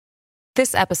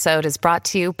This episode is brought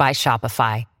to you by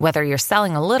Shopify. Whether you're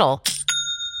selling a little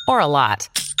or a lot,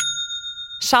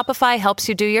 Shopify helps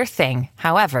you do your thing,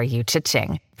 however you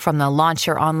cha-ching. From the launch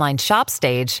your online shop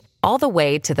stage, all the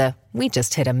way to the we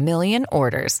just hit 1 million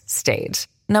orders stage.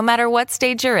 No matter what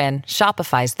stage you're in,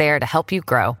 Shopify's there to help you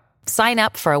grow. Sign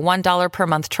up for a $1 per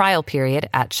month trial period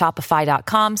at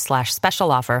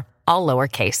shopify.com/special offer, all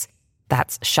lowercase.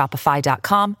 That's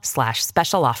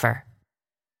shopify.com/special offer.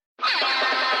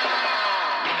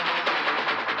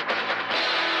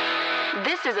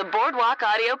 This is a Boardwalk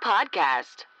Audio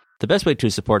podcast. The best way to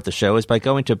support the show is by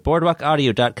going to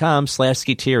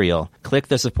boardwalkaudio.com/skeeterial. Click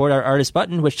the Support Our Artist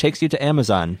button, which takes you to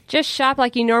Amazon. Just shop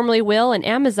like you normally will, and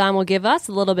Amazon will give us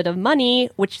a little bit of money,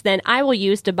 which then I will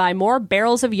use to buy more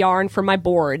barrels of yarn for my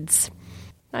boards.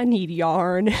 I need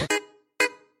yarn.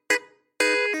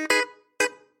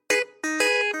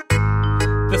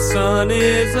 The sun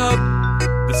is up,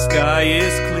 the sky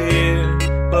is clear,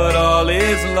 but all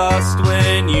is lost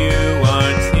when you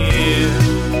aren't here.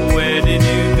 Where did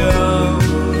you go?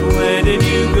 Where did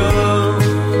you go?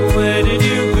 Where did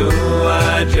you go?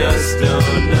 I just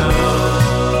don't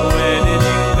know. Where did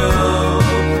you go?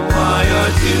 Why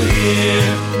aren't you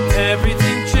here?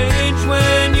 Everything changed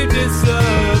when you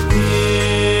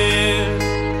disappeared.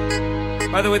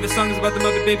 By the way, the song is about the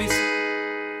Muppet Babies.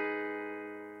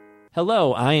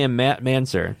 Hello, I am Matt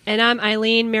Manser. And I'm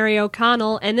Eileen Mary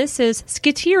O'Connell, and this is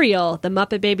Skeeterial, the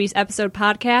Muppet Babies episode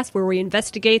podcast where we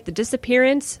investigate the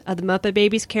disappearance of the Muppet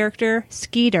Babies character,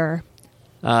 Skeeter.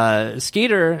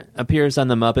 Skeeter appears on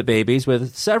the Muppet Babies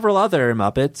with several other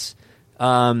Muppets.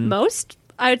 Most?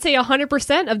 I would say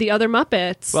 100% of the other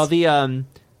Muppets. Well, a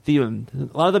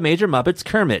lot of the major Muppets,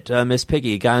 Kermit, Miss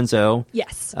Piggy, Gonzo.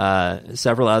 Yes.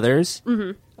 Several others.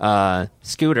 Mm-hmm.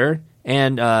 Scooter,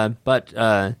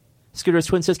 but Scooter's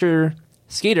twin sister,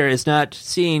 Skeeter, is not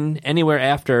seen anywhere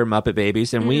after Muppet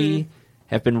Babies, and we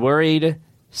have been worried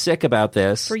sick about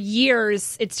this. For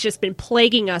years, it's just been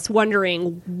plaguing us,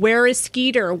 wondering, where is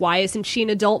Skeeter? Why isn't she an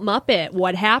adult Muppet?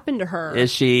 What happened to her?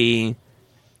 Is she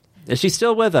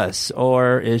still with us,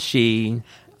 or is she,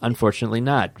 unfortunately,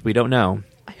 not? We don't know.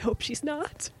 I hope she's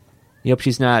not. You hope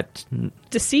she's not...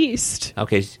 Deceased.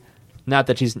 Okay, not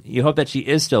that she's... You hope that she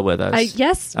is still with us.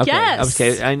 Yes, okay. yes.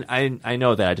 Okay, I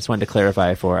know that. I just wanted to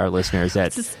clarify for our listeners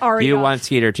that you want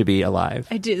Skeeter to be alive.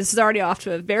 I do. This is already off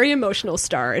to a very emotional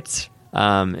start.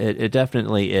 It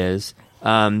definitely is.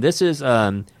 This is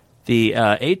the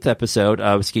 8th episode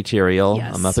of Skeeterial,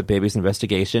 yes. Muppet Babies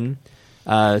Investigation.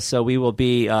 So we will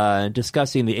be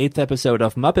discussing the 8th episode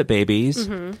of Muppet Babies,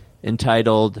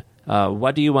 entitled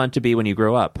What Do You Want to Be When You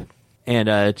Grow Up?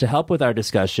 And to help with our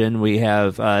discussion, we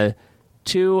have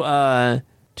two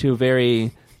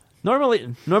very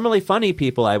normally funny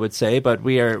people, I would say, but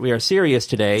we are serious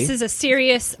today. This is a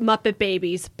serious Muppet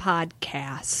Babies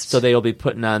podcast. So they will be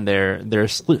putting on their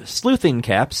sleuthing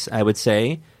caps, I would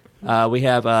say. We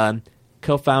have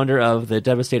co-founder of the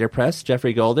Devastator Press,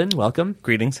 Geoffrey Golden. Welcome.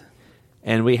 Greetings.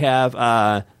 And we have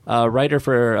a writer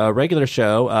for a regular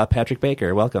show, Patrick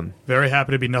Baker. Welcome. Very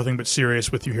happy to be nothing but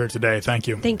serious with you here today. Thank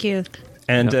you. Thank you.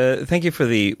 And thank you for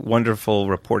the wonderful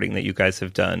reporting that you guys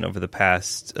have done over the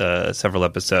past several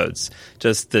episodes.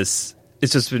 It's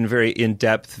just been very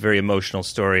in-depth, very emotional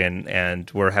story,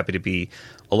 and we're happy to be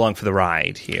along for the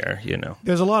ride here, you know.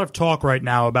 There's a lot of talk right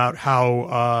now about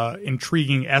how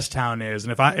intriguing S-Town is,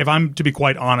 and if I'm to be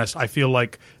quite honest, I feel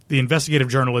like the investigative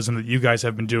journalism that you guys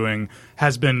have been doing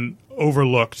has been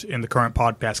overlooked in the current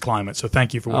podcast climate. So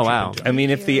thank you for what you've been doing. I mean,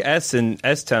 if the S in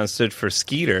S-Town stood for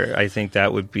Skeeter, I think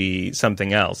that would be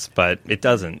something else, but it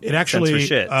doesn't. It actually stands for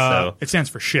shit. So. It stands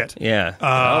for shit. Yeah.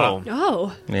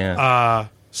 Yeah.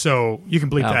 So you can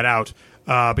bleep that out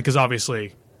because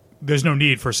obviously there's no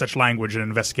need for such language in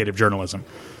investigative journalism.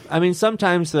 I mean,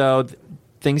 sometimes, though,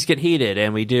 things get heated,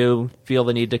 and we do feel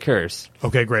the need to curse.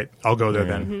 Okay, great. I'll go there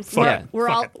then.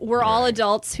 We're all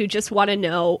adults who just want to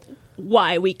know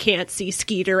why we can't see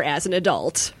Skeeter as an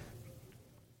adult.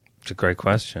 It's a great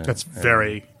question. It's a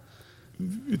very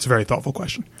thoughtful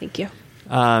question. Thank you.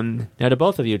 Now, to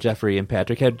both of you, Geoffrey and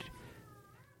Patrick, how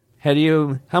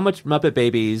much Muppet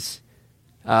Babies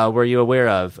were you aware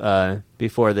of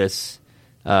before this?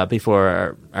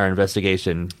 Before our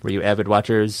investigation, were you avid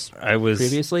watchers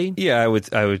previously? Yeah, I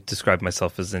would describe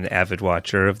myself as an avid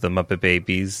watcher of the Muppet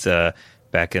Babies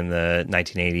back in the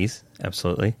 1980s.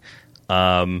 Absolutely.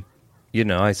 I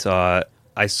saw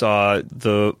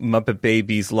the Muppet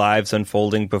Babies' lives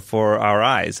unfolding before our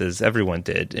eyes, as everyone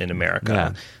did in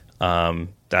America. Yeah.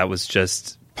 That was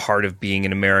just part of being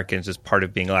an American, just part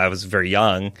of being alive. I was very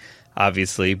young,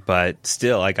 obviously, but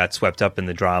still, I got swept up in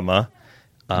the drama.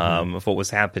 of what was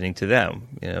happening to them.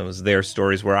 You know, it was their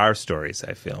stories were our stories,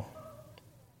 I feel.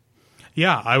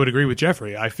 Yeah, I would agree with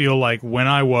Geoffrey. I feel like when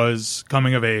I was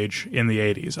coming of age in the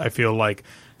 80s, I feel like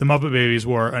the Muppet Babies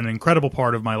were an incredible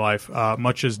part of my life,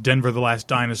 much as Denver the Last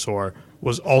Dinosaur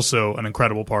was also an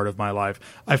incredible part of my life.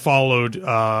 I followed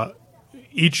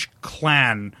each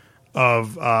clan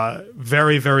of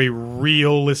very, very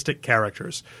realistic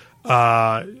characters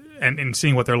and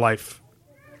seeing what their life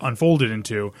unfolded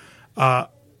into.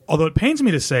 Although it pains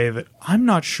me to say that I'm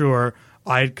not sure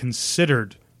I had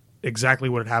considered exactly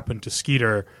what had happened to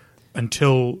Skeeter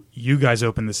until you guys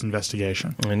opened this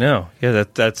investigation. I know. Yeah,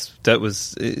 that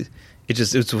was it.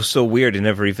 It was so weird. It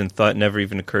never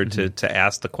even occurred to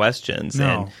ask the questions. No.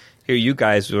 And here you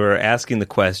guys were asking the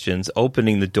questions,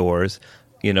 opening the doors,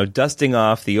 dusting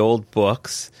off the old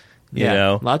books. You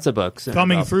know, lots of books.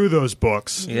 Thumbing through those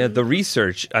books. Yeah, the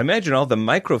research. I imagine all the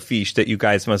microfiche that you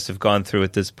guys must have gone through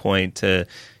at this point to,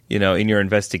 in your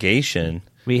investigation.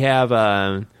 We have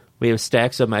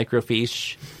stacks of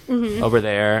microfiche over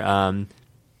there.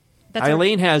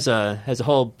 Eileen has a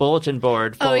whole bulletin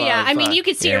board full Oh, yeah. of, I mean, you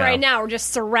can see it right now. We're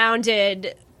just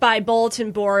surrounded by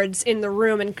bulletin boards in the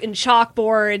room and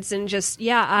chalkboards and just,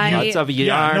 lots of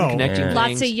yarn connecting things.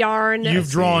 Lots of yarn. You've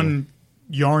drawn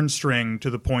yarn string to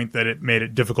the point that it made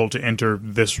it difficult to enter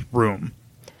this room.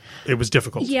 It was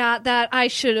difficult. Yeah, that I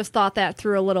should have thought that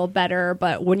through a little better,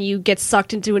 but when you get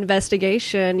sucked into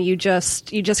investigation, you just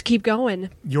keep going.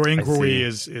 Your inquiry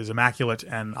is immaculate,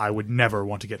 and I would never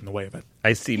want to get in the way of it.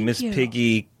 I see Miss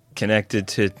Piggy connected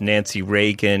to Nancy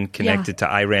Reagan, connected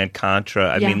to Iran-Contra.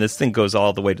 I mean, this thing goes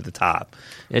all the way to the top.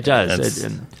 It does.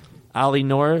 Ollie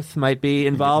North might be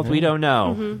involved. We don't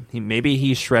know. Maybe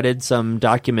he shredded some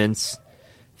documents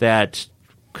that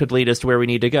could lead us to where we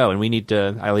need to go, and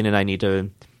Eileen and I need to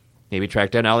maybe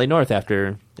track down Ollie North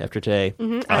after today.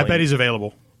 I bet he's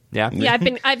available. Yeah. Yeah,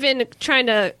 I've been trying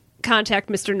to contact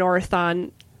Mr. North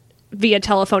via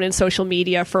telephone and social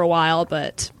media for a while,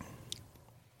 but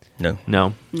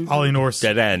no. Ollie North's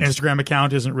Dead end. Instagram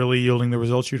account isn't really yielding the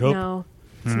results you'd hope. no,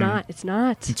 it's not. It's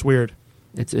not. It's weird.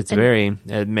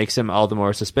 It makes him all the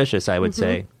more suspicious, I would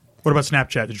say. What about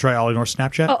Snapchat? Did you try Ollie North's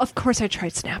Snapchat? Oh, of course I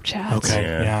tried Snapchat. Okay,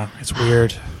 yeah. It's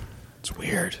weird. It's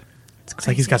weird. It's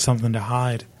like he's got something to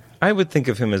hide. I would think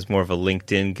of him as more of a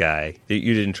LinkedIn guy.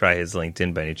 You didn't try his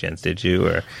LinkedIn by any chance, did you?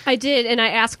 Or I did, and I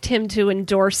asked him to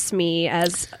endorse me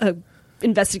as a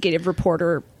investigative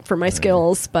reporter for my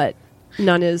skills, but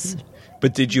none is.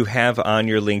 But did you have on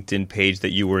your LinkedIn page that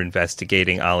you were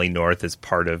investigating Ollie North as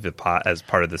part of this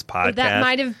podcast? That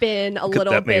might have been a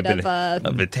little bit of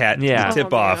a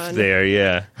tip off there.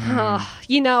 Yeah.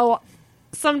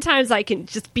 Sometimes I can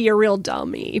just be a real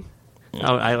dummy.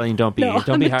 Oh, Eileen, don't be hard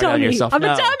on yourself. I'm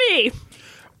a dummy.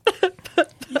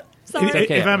 Sorry.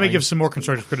 If I may give some more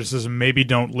constructive criticism, maybe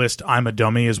don't list "I'm a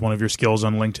dummy" as one of your skills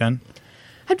on LinkedIn.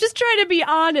 I'm just trying to be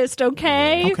honest,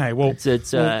 okay? Okay, well,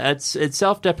 it's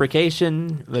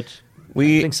self-deprecation, which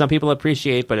I think some people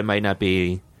appreciate, but it might not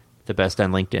be the best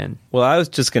on LinkedIn. Well, I was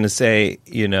just going to say,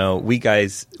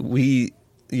 the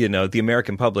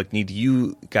American public need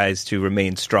you guys to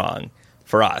remain strong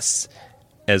for us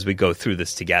as we go through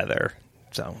this together.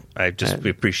 So I just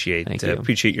appreciate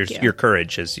your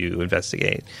courage as you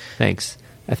investigate. Thanks.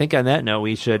 I think on that note,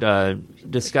 we should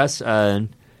discuss the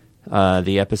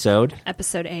episode.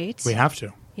 Episode 8. we have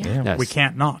to. Yeah. Yes. We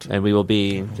can't not. And we will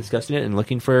be discussing it and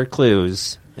looking for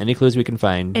clues. Any clues we can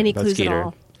find Any about clues Skeeter. at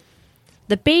all.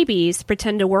 The babies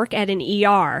pretend to work at an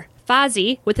ER.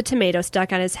 Fozzie, with a tomato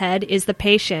stuck on his head, is the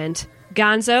patient.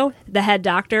 Gonzo, the head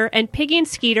doctor, and Piggy and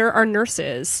Skeeter are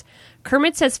nurses.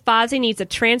 Kermit says Fozzie needs a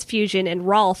transfusion, and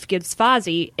Rolf gives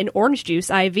Fozzie an orange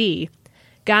juice IV.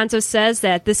 Gonzo says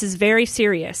that this is very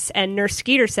serious, and Nurse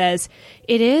Skeeter says,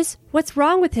 "It is? What's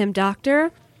wrong with him,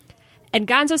 doctor?" And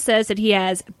Gonzo says that he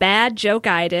has bad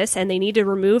joke-itis, and they need to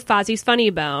remove Fozzie's funny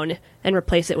bone and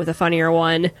replace it with a funnier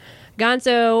one.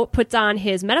 Gonzo puts on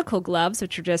his medical gloves,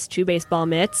 which are just 2 baseball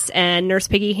mitts, and Nurse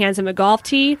Piggy hands him a golf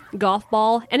tee, golf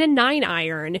ball, and a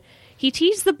 9-iron. He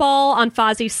tees the ball on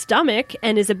Fozzie's stomach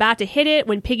and is about to hit it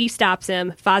when Piggy stops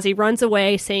him. Fozzie runs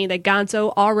away, saying that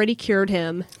Gonzo already cured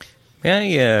him.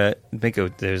 May I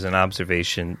there's an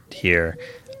observation here.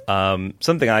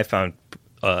 Something I found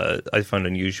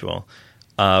unusual.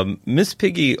 Miss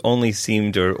Piggy only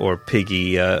seemed, or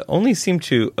Piggy, only seemed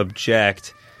to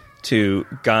object to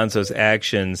Gonzo's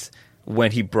actions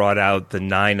when he brought out the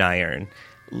 9-iron.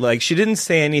 Like, she didn't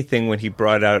say anything when he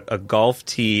brought out a golf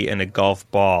tee and a golf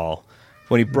ball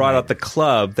when he brought out the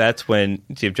club, that's when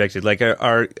she objected. Like,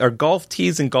 are golf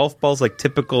tees and golf balls like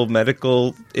typical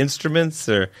medical instruments?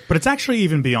 Or But it's actually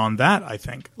even beyond that, I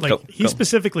think. Like, he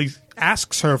specifically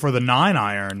asks her for the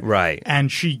 9-iron. Right. And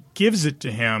she gives it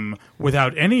to him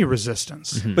without any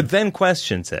resistance. But then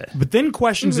questions it. But then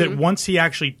questions it once he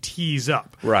actually tees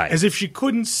up. Right. As if she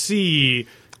couldn't see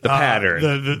The pattern.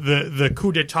 The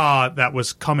coup d'etat that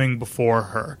was coming before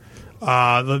her.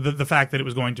 The fact that it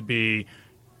was going to be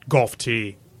golf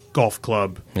tee, golf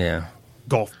club, Yeah.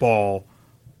 golf ball,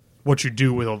 what you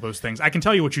do with all those things. I can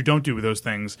tell you what you don't do with those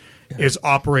things is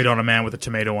operate on a man with a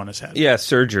tomato on his head. Yeah,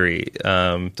 surgery.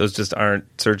 Those just aren't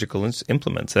surgical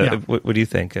implements. Yeah. What do you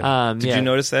think? Did you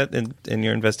notice that in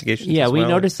your investigations? Yeah, as we well?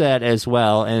 noticed that as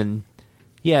well, and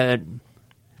yeah, it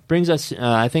brings us.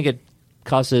 I think it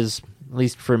causes, at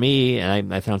least for me,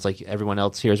 and I sounds like everyone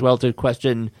else here as well, to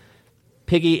question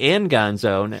Piggy and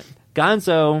Gonzo.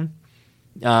 Gonzo,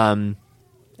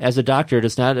 as a doctor,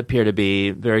 does not appear to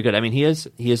be very good. I mean, he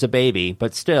is a baby,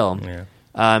 but still,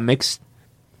 makes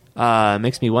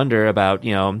me wonder about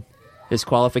his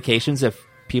qualifications. If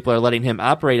people are letting him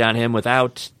operate on him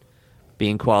without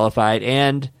being qualified,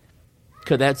 and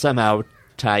could that somehow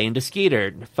tie into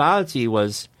Skeeter? Fozzie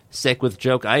was sick with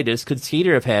joke-itis. Could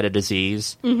Skeeter have had a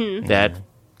disease that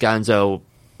Gonzo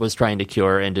was trying to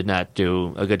cure and did not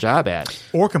do a good job at?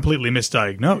 Or completely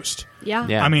misdiagnosed. Yeah.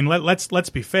 Yeah. I mean, let's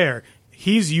be fair.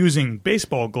 He's using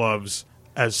baseball gloves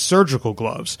as surgical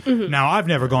gloves. Now, I've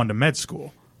never gone to med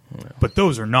school, but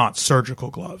those are not surgical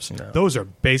gloves. No. Those are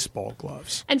baseball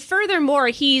gloves. And furthermore,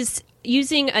 he's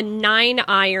using a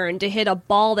 9-iron to hit a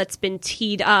ball that's been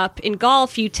teed up. In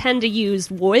golf, you tend to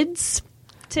use woods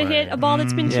to hit a ball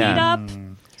that's been teed up.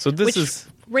 So this which is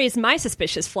raised my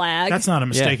suspicious flag. That's not a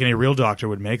mistake any real doctor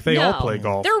would make. They all play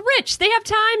golf. They're rich. They have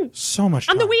time So much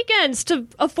on time. the weekends to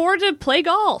afford to play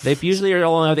golf. They usually are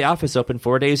only have the office open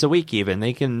 4 days a week. Even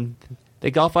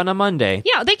they golf on a Monday.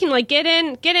 Yeah, they can get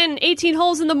in 18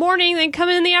 holes in the morning, then come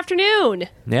in the afternoon.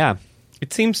 Yeah.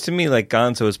 It seems to me like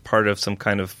Gonzo is part of some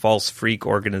kind of false freak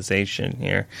organization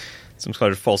here, some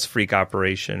sort of false freak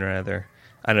operation, rather.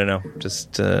 I don't know. It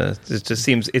just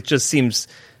seems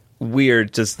weird.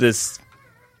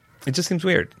 It just seems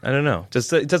weird. I don't know.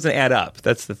 It doesn't add up.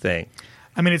 That's the thing.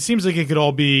 I mean, it seems like it could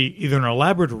all be either an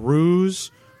elaborate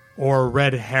ruse or a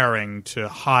red herring to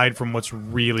hide from what's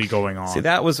really going on. See,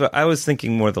 that was what I was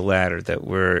thinking, more the latter, that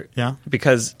we're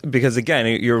because again,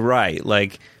 you're right.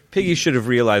 Like, Piggy should have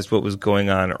realized what was going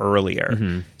on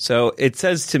earlier. So it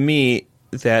says to me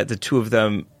that the two of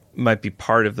them might be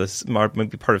part of this, might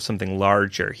be part of something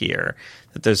larger here.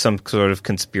 That there's some sort of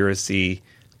conspiracy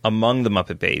among the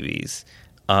Muppet Babies.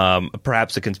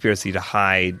 Perhaps a conspiracy to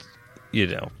hide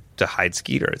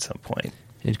Skeeter at some point.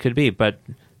 It could be, but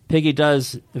Piggy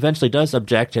eventually does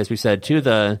object, as we said, to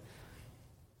the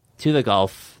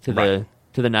golf, to the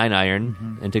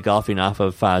 9-iron, and to golfing off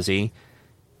of Fozzie.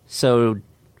 So, do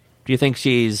you think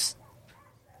she's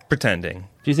pretending?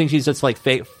 Do you think she's just like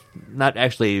fake, not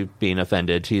actually being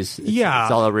offended? It's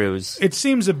all a ruse. It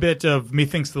seems a bit of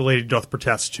methinks the lady doth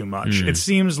protest too much. It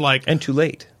seems like and too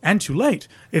late.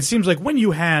 It seems like when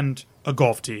you hand a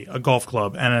golf tee, a golf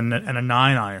club, and a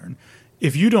 9-iron,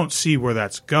 if you don't see where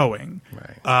that's going,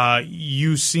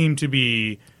 you seem to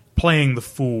be playing the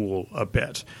fool a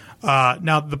bit.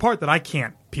 Now, the part that I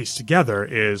can't piece together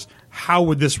is how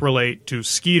would this relate to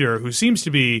Skeeter, who seems to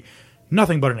be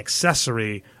nothing but an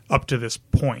accessory up to this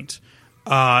point.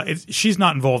 She's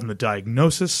not involved in the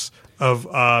diagnosis of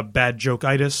bad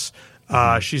joke-itis.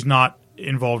 She's not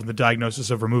involved in the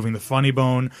diagnosis of removing the funny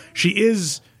bone. She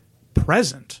is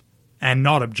present and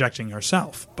not objecting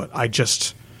herself, but I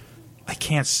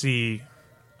can't see.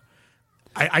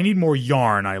 I need more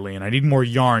yarn, Eileen. I need more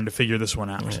yarn to figure this one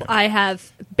out. I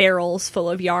have barrels full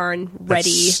of yarn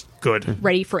ready. That's good.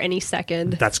 Ready for any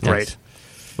second. That's great.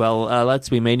 Yes. Well,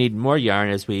 we may need more yarn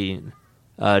as we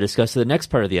discuss the next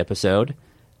part of the episode.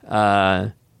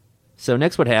 So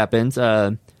next what happens,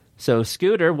 so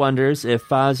Scooter wonders if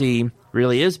Fozzie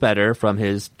really is better from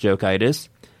his joke-itis,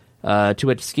 to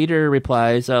which Skeeter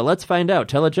replies, let's find out.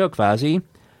 Tell a joke, Fozzie.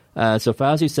 So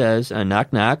Fozzie says,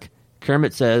 knock, knock.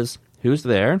 Kermit says, who's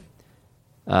there?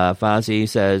 Fozzie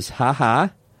says,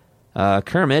 ha-ha.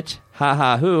 Kermit,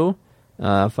 ha-ha who?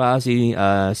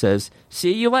 Fozzie says,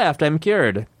 see, you laughed, I'm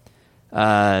cured.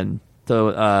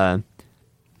 So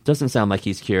doesn't sound like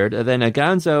he's cured. Then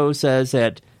Gonzo says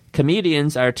that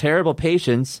comedians are terrible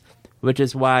patients, which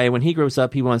is why when he grows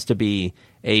up he wants to be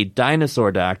a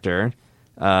dinosaur doctor.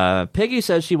 Piggy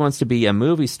says she wants to be a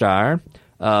movie star.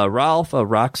 Rolf, a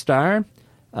rock star.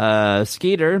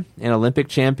 Skeeter, an Olympic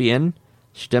champion.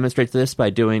 She demonstrates this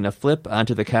by doing a flip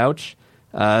onto the couch.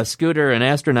 Scooter, an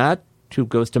astronaut who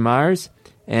goes to Mars,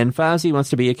 and Fozzie wants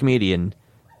to be a comedian.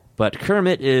 But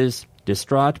Kermit is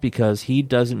distraught because he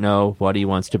doesn't know what he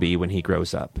wants to be when he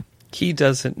grows up. He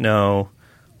doesn't know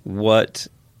what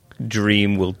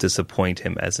dream will disappoint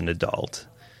him as an adult.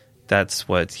 That's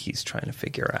what he's trying to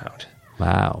figure out.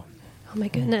 Wow. Oh, my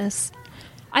goodness.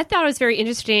 I thought it was very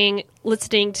interesting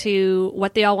listening to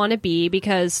what they all want to be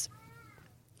because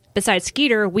besides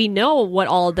Skeeter, we know what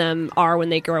all of them are when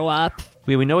they grow up.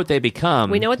 We know what they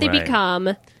become. We know what they Right.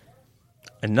 become.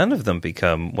 And none of them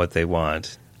become what they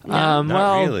want. Well,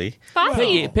 Not really.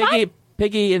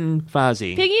 Piggy and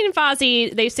Fozzie. Piggy and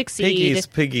Fozzie, they succeed.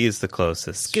 Piggy is the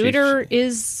closest. Scooter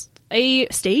is a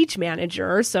stage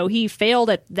manager, so he failed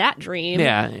at that dream.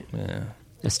 Yeah.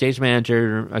 A stage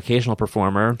manager, occasional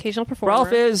performer. Occasional performer.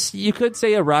 Ralph is, you could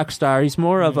say, a rock star. He's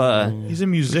more of a He's a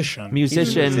musician.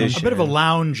 musician. A bit of a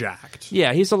lounge act.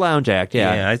 Yeah, he's a lounge act,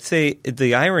 Yeah, I'd say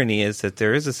the irony is that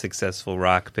there is a successful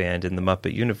rock band in the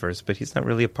Muppet universe, but he's not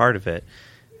really a part of it.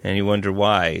 And you wonder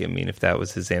why. I mean, if that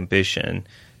was his ambition,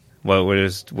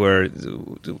 I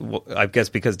guess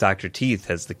because Dr. Teeth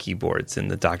has the keyboards in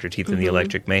the Dr. Teeth and the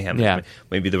Electric Mayhem. Yeah.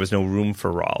 Maybe there was no room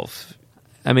for Rolf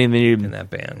I mean, in that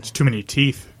band. Too many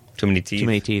teeth. Too many teeth. too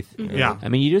many teeth. Yeah. I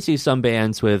mean, you do see some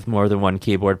bands with more than one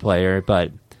keyboard player,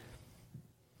 but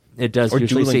it does Or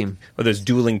usually dueling, seem... or there's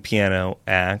dueling piano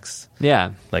acts,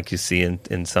 Yeah. like you see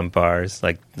in some bars,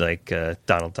 like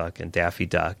Donald Duck and Daffy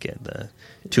Duck and the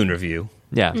Tune Review.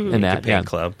 Yeah, and that, Pain yeah.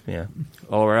 Club, yeah.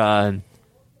 Or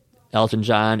Elton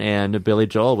John and Billy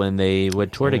Joel when they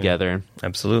would tour together.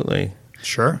 Absolutely.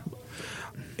 Sure.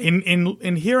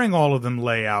 In hearing all of them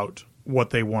lay out what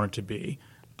they wanted to be,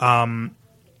 for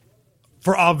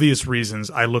obvious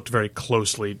reasons, I looked very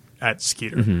closely at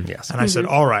Skeeter. Yes. And I said,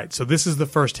 all right, so this is the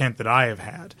first hint that I have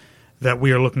had that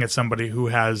we are looking at somebody who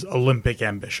has Olympic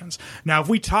ambitions. Now, if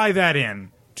we tie that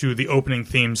in to the opening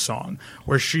theme song,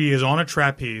 where she is on a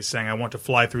trapeze saying, I want to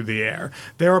fly through the air,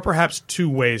 there are perhaps two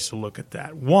ways to look at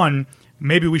that. One,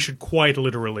 maybe we should quite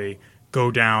literally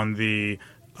go down the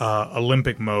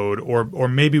Olympic mode, or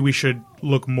maybe we should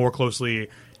look more closely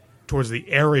towards the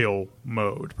aerial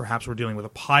mode. Perhaps we're dealing with a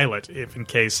pilot, if in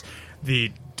case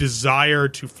the desire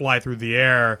to fly through the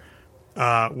air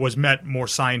was met more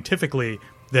scientifically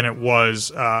than it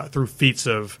was through feats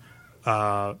of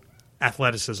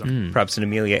athleticism. Perhaps an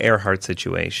Amelia Earhart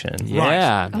situation.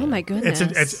 Yeah. Oh, my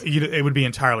goodness. It would be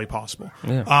entirely possible.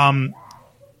 Yeah.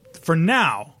 For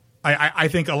now, I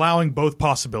think allowing both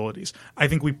possibilities, I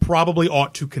think we probably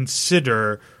ought to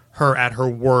consider her at her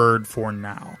word for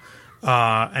now.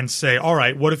 And say, all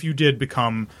right, what if you did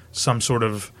become some sort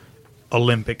of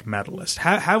Olympic medalist?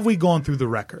 Have we gone through the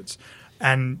records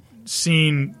and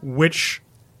seen which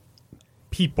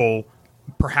people,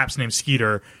 perhaps named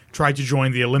Skeeter, tried to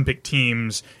join the Olympic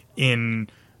teams in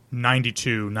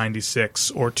 92, 96,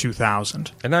 or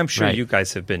 2000? And I'm sure Right. you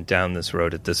guys have been down this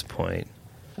road at this point.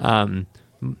 I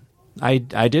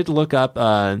did look up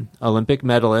Olympic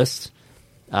medalists.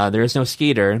 There is no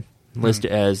Skeeter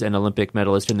listed as an Olympic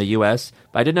medalist in the U.S.,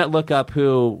 but I did not look up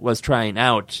who was trying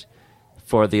out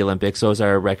for the Olympics. Those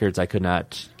are records I could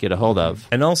not get a hold of.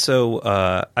 And also,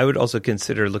 I would also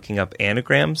consider looking up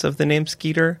anagrams of the name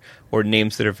Skeeter or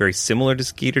names that are very similar to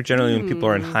Skeeter. Generally, when people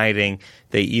are in hiding,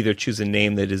 they either choose a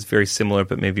name that is very similar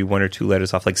but maybe one or two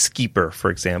letters off, like Skeeper,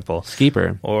 for example.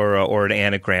 Skeeper. Or an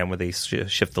anagram where they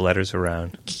shift the letters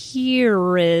around.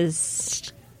 Here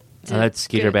is... That's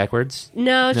Skeeter backwards?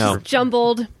 No, it's No. just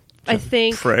jumbled, I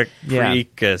think. Yeah.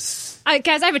 Freakus.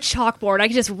 Guys, I have a chalkboard. I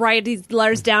can just write these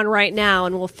letters down right now,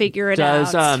 and we'll figure it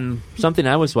Does out. something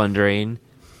I was wondering?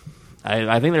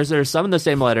 I think there's some of the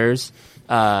same letters.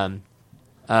 You're doing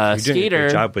a Skeeter.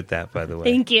 great job with that, by the way.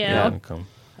 Thank you. You're welcome.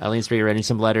 Eileen's rearranging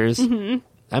some letters. I'm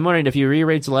wondering if you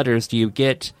rearrange the letters, do you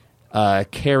get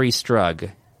Carrie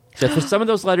Strug? So for some of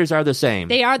those letters are the same.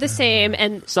 They are the same,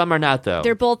 and Some are not, though.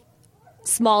 they're both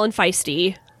small and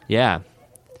feisty. Yeah.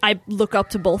 I look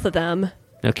up to both of them.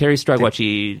 Now, Carrie Strug, what,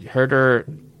 she hurt her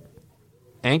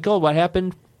ankle? What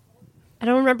happened? I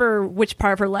don't remember which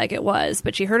part of her leg it was,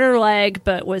 but she hurt her leg,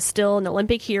 but was still an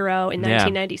Olympic hero in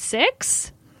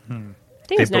 1996. I think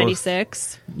it was They both-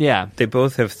 96. Yeah. They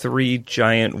both have 3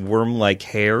 giant worm-like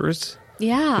hairs,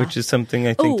 Yeah. which is something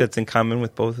I think Oh. that's in common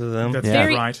with both of them. That's Yeah.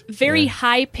 very, right. very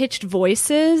high-pitched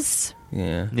voices.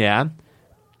 Yeah. Yeah.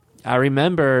 I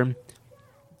remember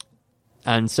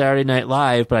on Saturday Night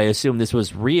Live, but I assume this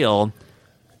was real,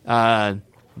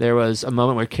 there was a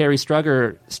moment where Carrie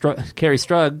Strugger,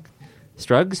 Skeeter.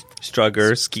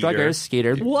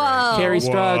 Whoa. Carrie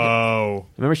Strug, Whoa.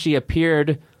 remember she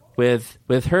appeared with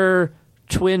her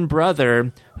twin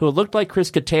brother who looked like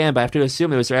Chris Kattan, but I have to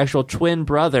assume it was their actual twin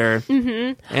brother.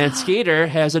 Mm-hmm. And Skeeter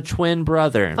has a twin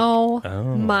brother. Oh.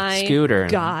 My Scooter.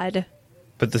 God.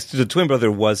 But the twin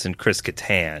brother wasn't Chris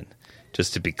Kattan,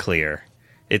 just to be clear.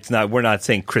 It's not. We're not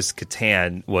saying Chris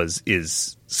Kattan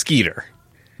is Skeeter.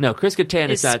 No, Chris Kattan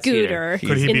is not Skeeter.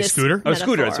 Could he be Scooter? Oh,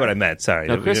 Scooter. That's what I meant. Sorry.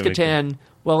 No, Chris Kattan.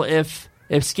 Well, if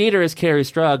Skeeter is Carrie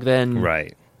Strug, then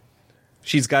Right.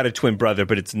 She's got a twin brother,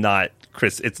 but it's not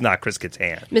Chris. It's not Chris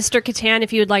Kattan. Mr. Kattan,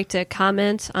 if you would like to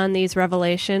comment on these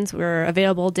revelations, we're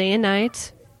available day and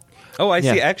night. Oh, I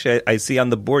Yeah. see. Actually, I see on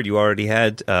the board you already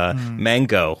had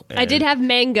Mango. I did have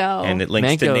Mango. And it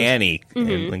links to Mango's- Nanny.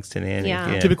 It links to Nanny.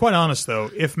 Yeah. To be quite honest,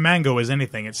 though, if Mango is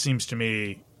anything, it seems to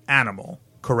me animal.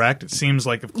 Correct? It seems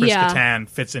like if Chris Yeah. Kattan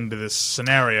fits into this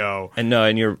scenario, And no,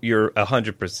 and you're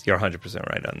 100%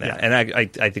 right on that. Yeah. And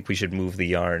I think we should move the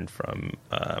yarn from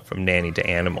Nanny to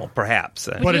Animal, perhaps.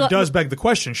 but you it does beg the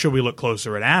question: should we look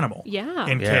closer at animal? Yeah.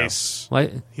 In Yeah. case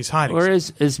what? he's hiding. Or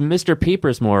is Mr.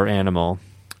 Peepers more animal?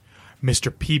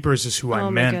 Mr. Peepers is who I Oh, my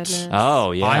meant. goodness.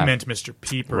 Oh, yeah. I meant Mr.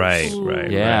 Peepers.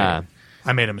 Right. Yeah. Right.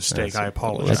 I made a mistake. I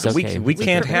apologize. That's okay. We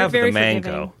can't We're have very the mango.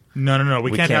 forgiving. No.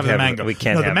 We can't have the mango. we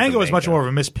can't no, the have mango the is much mango. more of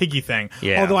a Miss Piggy thing.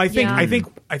 Yeah. Although I think Yeah.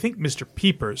 I think Mr.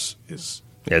 Peepers is.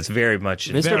 Yeah, it's very much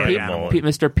Mr. Very animal.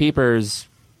 Mr. Peepers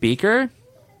Beaker?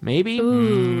 Maybe?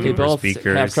 They both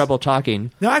Beakers. have trouble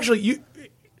talking. Now, actually,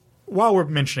 while we're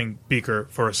mentioning Beaker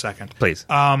for a second, Please.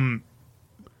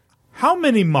 how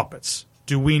many Muppets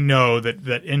do we know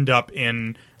that end up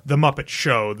in the Muppet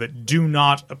Show that do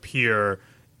not appear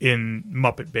in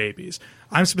Muppet Babies?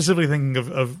 I'm specifically thinking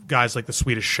of guys like the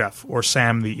Swedish Chef or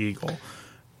Sam the Eagle.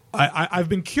 I've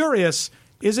been curious,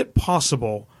 is it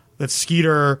possible that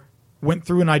Skeeter went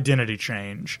through an identity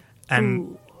change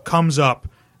and comes up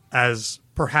as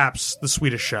perhaps the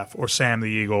Swedish Chef or Sam the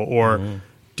Eagle or,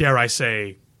 dare I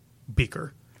say,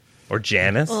 Beaker or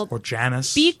Janice. or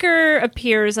Janice? Beaker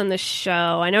appears on the show.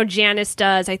 I know Janice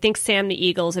does. I think Sam the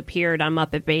Eagles appeared on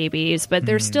Muppet Babies, but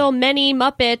there's still many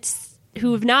Muppets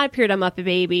who have not appeared on Muppet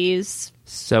Babies.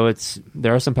 So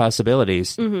there are some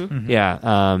possibilities.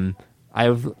 Yeah.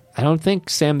 I don't think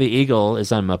Sam the Eagle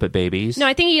is on Muppet Babies. No,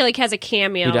 I think he has a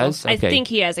cameo. He does? I Okay. think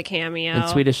he has a cameo. And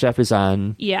Swedish Chef is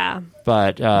on, Yeah.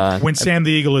 but When Sam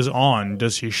the Eagle is on,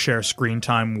 does he share screen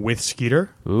time with Skeeter?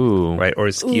 ooh, Right, or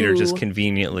is Skeeter just Ooh.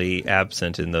 conveniently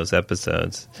absent in those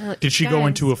episodes? Did she go Guys.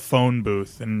 into a phone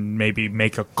booth and maybe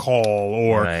make a call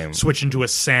or Right. switch into a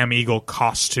Sam Eagle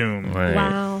costume? Right.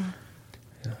 Wow.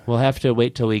 we'll have to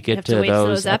wait till we get Have to wait for those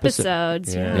those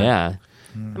episodes. Yeah. Yeah.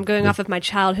 I'm going off of my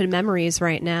childhood memories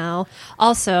right now.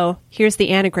 Also, here's the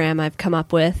anagram I've come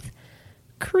up with.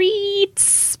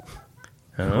 Creets.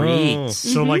 Creets.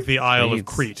 So like the Isle of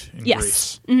Crete. Crete in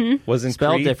Yes. Greece. Wasn't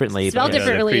Spelled Crete- differently. Spelled but-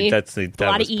 differently. Crete, It's a that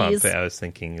lot was of Pompeii. E's. I was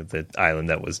thinking of the island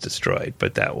that was destroyed,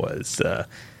 but that was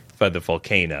by the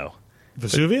volcano.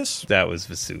 Vesuvius? That was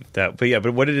Vesuvius.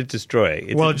 But what did it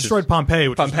destroy? Well, it destroyed Pompeii,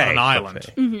 which is not an island.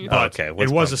 Pompeii. But Okay, it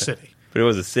what's was a Pompeii? city. But it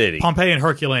was a city. Pompeii and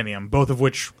Herculaneum, both of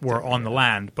which were on the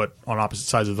land, but on opposite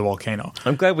sides of the volcano.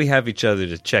 I'm glad we have each other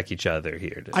to check each other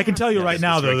here. I can tell you right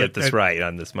now, though, get that this right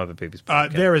on this Muppet Babies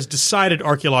podcast. there is decided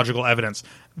archaeological evidence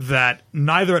that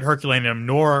neither at Herculaneum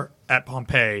nor at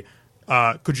Pompeii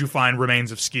could you find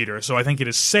remains of Skeeter. So I think it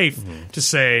is safe to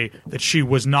say that she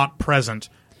was not present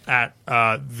at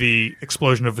the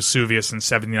explosion of Vesuvius in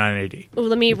 79 AD. Ooh,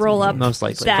 let me roll up Most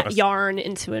likely. that yarn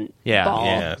into a Yeah. ball.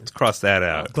 Yeah, let's cross that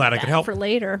out. Glad I could help. For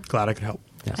later. Glad I could help.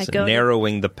 I So go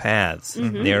narrowing the paths,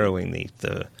 narrowing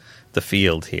the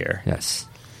field here. Yes.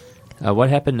 What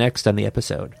happened next on the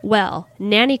episode? Well,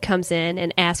 Nanny comes in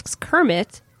and asks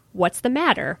Kermit, "What's the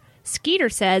matter?" Skeeter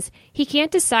says he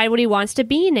can't decide what he wants to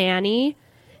be, Nanny.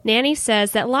 Nanny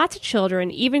says that lots of children,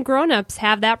 even grown-ups,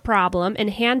 have that problem and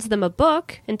hands them a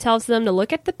book and tells them to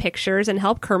look at the pictures and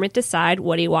help Kermit decide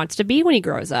what he wants to be when he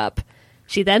grows up.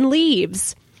 She then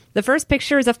leaves. The first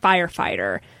picture is a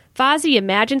firefighter. Fozzie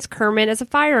imagines Kermit as a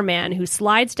fireman who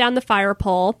slides down the fire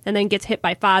pole and then gets hit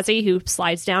by Fozzie, who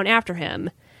slides down after him.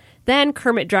 Then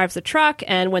Kermit drives the truck,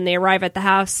 and when they arrive at the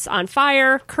house on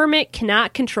fire, Kermit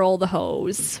cannot control the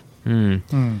hose.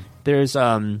 There's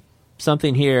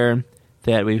something here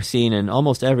that we've seen in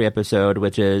almost every episode,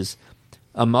 which is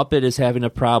a Muppet is having a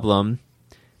problem.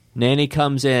 Nanny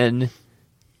comes in,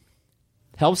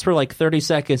 helps for like 30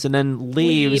 seconds, and then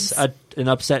leaves an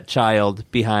upset child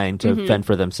behind to fend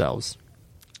for themselves.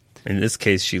 In this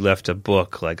case, she left a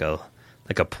book like a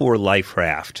poor life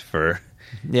raft for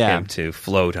him to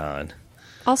float on.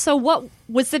 Also, what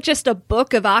was it? Just a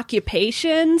book of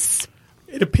occupations?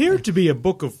 It appeared to be a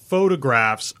book of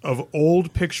photographs of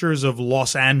old pictures of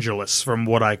Los Angeles, from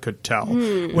what I could tell.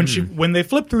 When they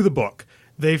flipped through the book,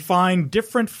 they find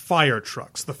different fire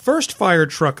trucks. The first fire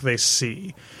truck they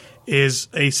see is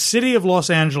a City of Los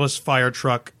Angeles fire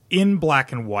truck in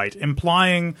black and white,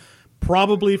 implying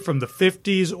probably from the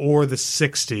 50s or the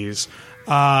 60s.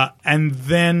 And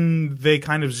then they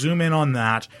kind of zoom in on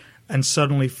that, and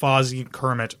suddenly Fozzie and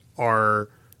Kermit are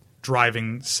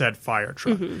driving said fire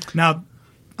truck. Now,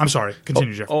 I'm sorry,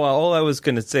 continue, Geoffrey. All I was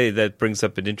going to say, that brings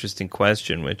up an interesting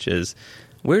question, which is,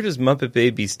 where does Muppet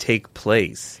Babies take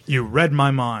place? You read my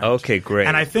mind. Okay, great.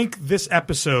 And I think this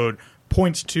episode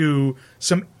points to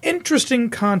some interesting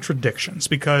contradictions,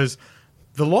 because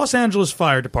the Los Angeles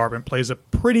Fire Department plays a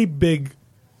pretty big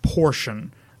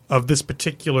portion of this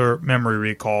particular memory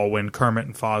recall when Kermit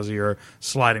and Fozzie are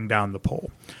sliding down the pole.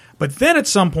 But then at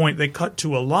some point they cut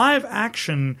to a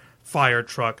live-action fire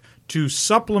truck to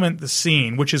supplement the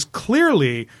scene, which is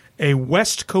clearly a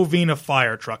West Covina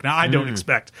fire truck. Now, I don't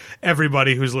expect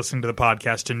everybody who's listening to the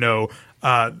podcast to know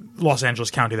Los Angeles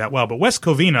County that well, but West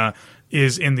Covina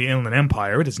is in the Inland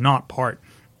Empire. It is not part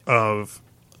of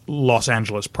Los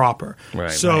Angeles proper.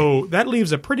 That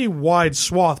leaves a pretty wide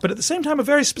swath, but at the same time a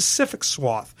very specific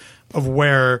swath of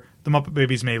where the Muppet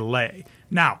Babies may lay.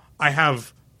 Now, I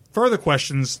have further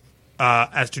questions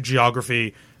as to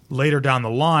geography later down the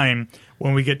line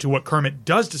when we get to what Kermit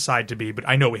does decide to be, but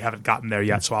I know we haven't gotten there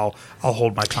yet, so I'll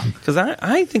hold my tongue. Because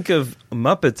I think of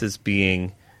Muppets as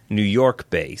being New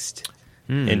York-based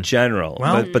in general,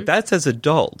 but that's as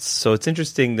adults. So it's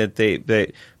interesting that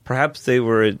they perhaps they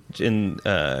were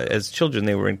as children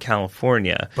they were in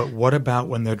California. But what about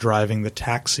when they're driving the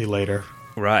taxi later?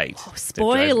 Right. Oh,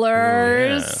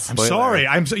 spoilers. I'm sorry.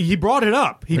 He brought it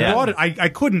up. He brought it. I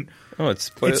couldn't. Oh,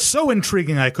 it's so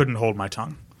intriguing. I couldn't hold my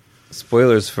tongue.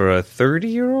 Spoilers for a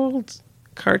 30-year-old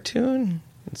cartoon.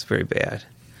 It's very bad.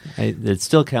 It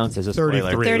still counts as a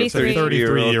spoiler.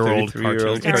 33-year-old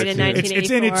Started cartoon. in 1984. It's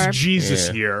in its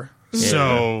Jesus year,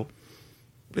 so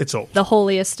it's old. The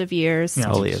holiest of years. Yeah.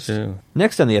 Holiest.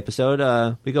 Next on the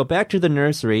episode, we go back to the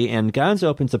nursery, and Gonzo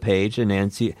opens a page in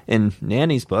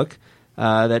Nanny's book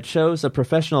that shows a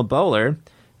professional bowler.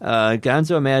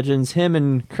 Gonzo imagines him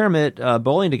and Kermit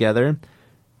bowling together.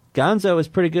 Gonzo is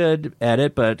pretty good at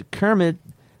it, but Kermit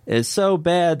is so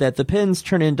bad that the pins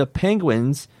turn into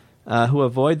penguins who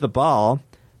avoid the ball.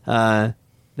 Then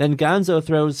Gonzo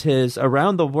throws his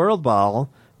around-the-world ball,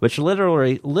 which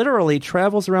literally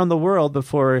travels around the world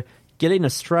before getting a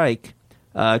strike.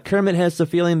 Kermit has the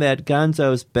feeling that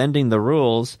Gonzo's bending the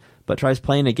rules, but tries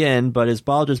playing again, but his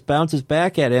ball just bounces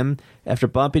back at him after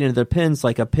bumping into the pins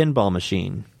like a pinball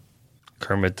machine.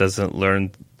 Kermit doesn't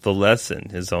learn the lesson,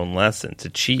 his own lesson, to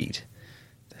cheat.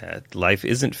 That life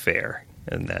isn't fair,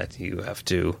 and that you have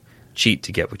to cheat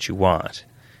to get what you want.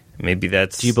 Maybe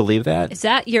that's... Do you believe that? Is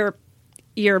that your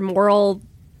moral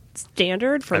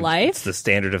standard for life? It's the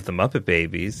standard of the Muppet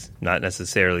Babies. Not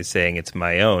necessarily saying it's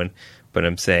my own, but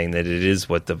I'm saying that it is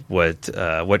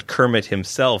what Kermit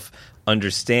himself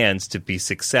understands to be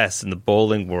success in the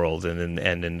bowling world and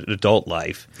in adult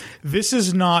life. This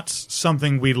is not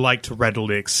something we like to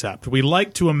readily accept. We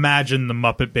like to imagine the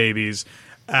Muppet Babies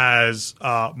as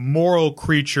moral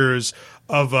creatures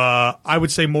of I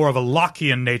would say more of a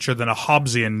Lockean nature than a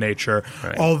Hobbesian nature.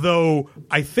 Right. Although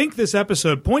I think this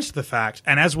episode points to the fact,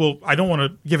 and I don't want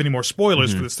to give any more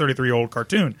spoilers for this 33-year-old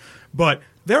cartoon, but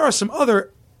there are some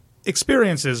other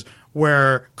experiences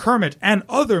where Kermit and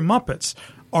other Muppets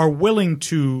are willing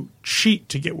to cheat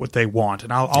to get what they want.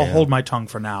 And I'll hold my tongue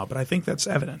for now, but I think that's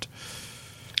evident.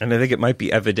 And I think it might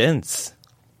be evidence.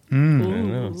 I don't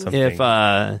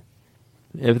know,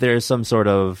 If there's some sort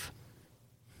of...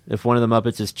 If one of the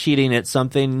Muppets is cheating at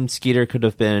something, Skeeter could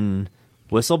have been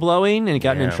whistleblowing and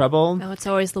gotten in trouble. No, it's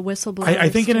always the whistleblowers. I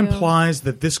think it too. implies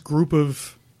that this group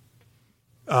of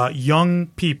young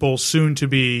people, soon to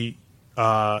be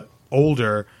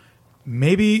older,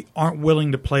 maybe aren't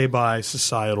willing to play by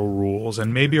societal rules,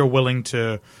 and maybe are willing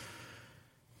to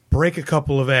break a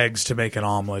couple of eggs to make an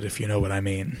omelet, if you know what I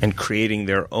mean. And creating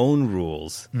their own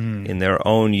rules in their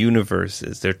own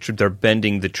universes. They're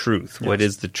bending the truth. Yes. What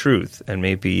is the truth? And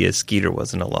maybe Skeeter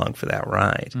wasn't along for that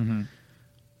ride. Mm-hmm.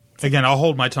 Again, I'll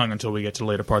hold my tongue until we get to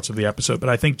later parts of the episode, but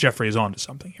I think Geoffrey is on to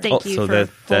something here. Thank you for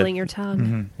holding your tongue.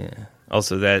 Mm-hmm. Yeah.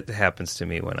 Also, that happens to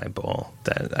me when I bowl.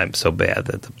 That I'm so bad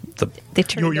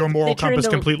that your moral compass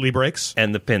completely breaks,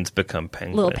 and the pins become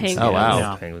penguins. Little penguins. Oh wow,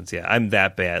 yeah. Penguins. Yeah, I'm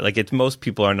that bad. Like most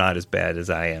people are not as bad as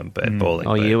I am, but bowling.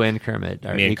 Oh, you and Kermit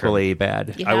are equally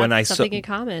bad. You have something in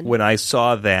common. When I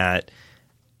saw that,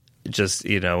 just,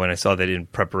 when I saw that in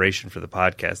preparation for the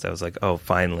podcast, I was like, oh,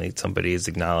 finally, somebody is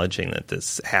acknowledging that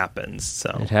this happens. So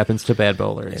It happens to bad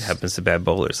bowlers. it happens to bad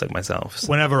bowlers like myself. So.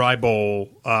 Whenever I bowl,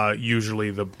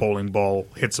 usually the bowling ball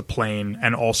hits a plane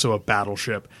and also a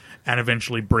battleship and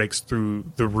eventually breaks through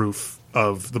the roof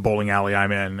of the bowling alley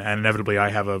I'm in. And inevitably, I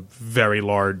have a very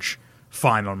large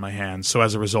fine on my hands. So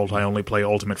as a result, I only play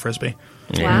Ultimate Frisbee.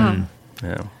 Wow.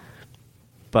 Yeah.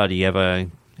 But you have a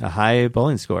high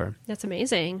bowling score. That's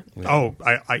amazing. Oh,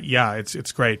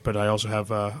 it's great. But I also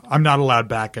have I'm not allowed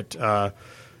back at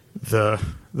the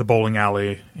bowling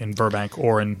alley in Burbank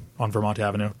or on Vermont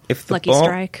Avenue. If the Lucky ball,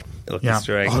 strike. Lucky Yeah.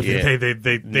 strike. Oh,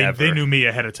 yeah. They knew me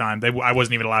ahead of time. I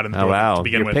wasn't even allowed in the Oh, door wow. to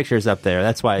begin Your with. picture's up there.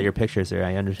 That's why your picture's there.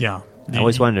 I understand. Yeah. I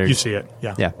always wondered. You see it.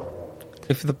 Yeah. Yeah.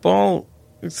 If the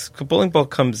bowling ball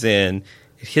comes in,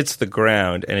 it hits the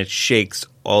ground and it shakes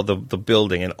all the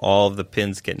building and all of the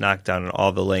pins get knocked down in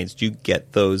all the lanes. Do you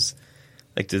get those?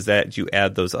 Like, do you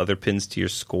add those other pins to your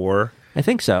score? I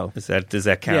think so. Does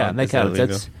that count? Yeah, that Is counts. legal?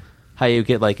 That's how you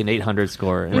get like an 800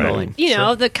 score in Right. bowling.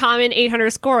 The common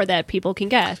 800 score that people can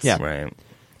get. Yeah. right.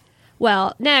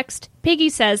 Well, next, Piggy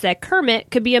says that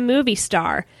Kermit could be a movie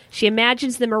star. She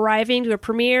imagines them arriving to a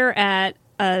premiere at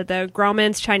the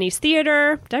Grauman's Chinese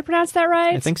Theater. Did I pronounce that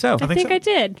right? I think so. I think so. I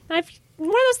did. One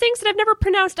of those things that I've never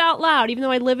pronounced out loud, even though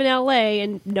I live in L.A.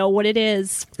 and know what it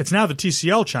is. It's now the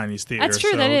TCL Chinese Theater. That's true,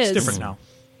 So that it's is. different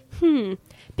now.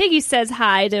 Piggy says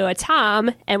hi to a Tom,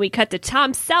 and we cut to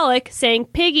Tom Selleck saying,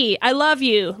 "Piggy, I love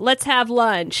you. Let's have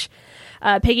lunch."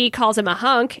 Piggy calls him a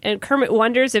hunk, and Kermit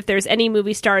wonders if there's any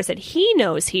movie stars that he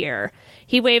knows here.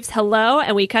 He waves hello,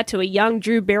 and we cut to a young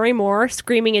Drew Barrymore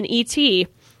screaming in E.T.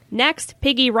 Next,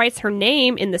 Piggy writes her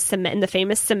name in the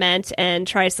famous cement and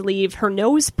tries to leave her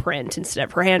nose print instead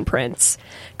of her handprints.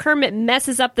 Kermit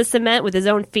messes up the cement with his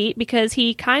own feet because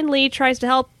he kindly tries to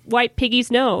help wipe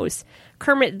Piggy's nose.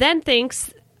 Kermit then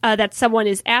thinks that someone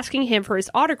is asking him for his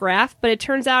autograph, but it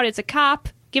turns out it's a cop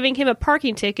giving him a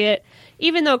parking ticket,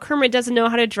 even though Kermit doesn't know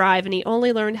how to drive and he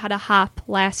only learned how to hop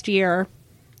last year.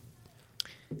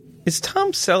 Is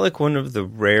Tom Selleck one of the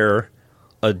rare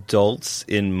adults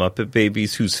in Muppet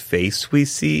Babies whose face we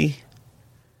see?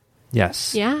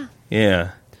 Yes. Yeah,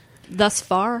 Yeah. thus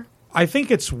far. I think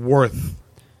it's worth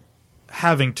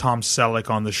having Tom Selleck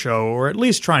on the show, or at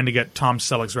least trying to get Tom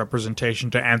Selleck's representation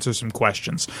to answer some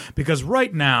questions. Because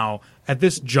right now, at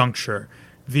this juncture,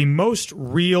 the most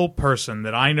real person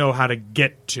that I know how to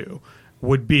get to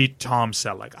would be Tom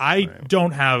Selleck. I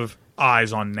don't have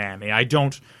eyes on Nanny. I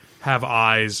don't have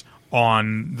eyes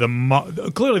on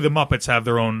clearly the Muppets have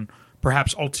their own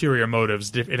perhaps ulterior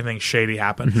motives if anything shady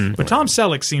happened. But Tom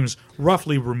Selleck seems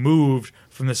roughly removed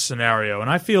from this scenario, and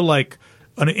I feel like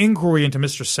an inquiry into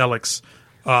Mr. Selleck's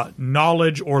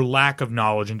knowledge or lack of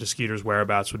knowledge into Skeeter's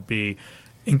whereabouts would be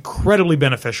incredibly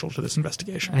beneficial to this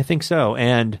investigation. I think so.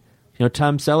 And,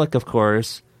 Tom Selleck, of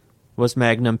course, was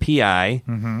Magnum PI.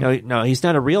 No, he's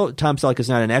not a real... Tom Selleck is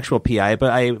not an actual PI,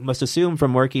 but I must assume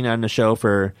from working on the show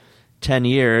for 10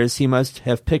 years, he must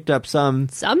have picked up some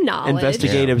Knowledge.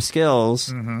 investigative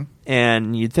skills.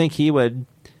 And you'd think he would...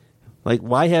 Like,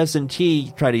 why hasn't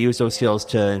he tried to use those skills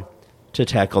to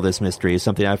tackle this mystery is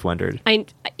something I've wondered.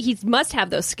 He must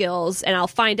have those skills, and I'll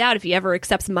find out if he ever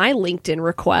accepts my LinkedIn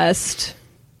request.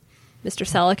 Mr.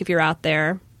 Selleck, if you're out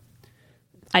there,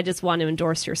 I just want to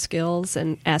endorse your skills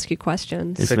and ask you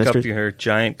questions. Is Pick Mr. up your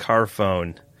giant car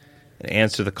phone and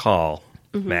answer the call,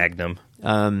 Magnum. Yeah,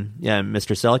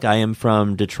 Mr. Selleck, I am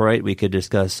from Detroit. We could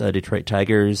discuss Detroit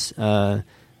Tigers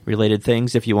related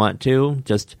things if you want to,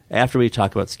 just after we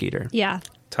talk about Skeeter. Yeah.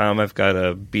 Tom, I've got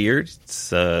a beard.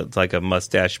 It's like a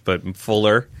mustache, but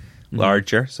fuller,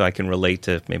 larger, so I can relate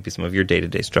to maybe some of your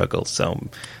day-to-day struggles. So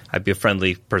I'd be a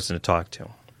friendly person to talk to.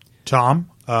 Tom,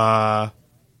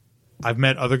 I've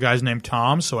met other guys named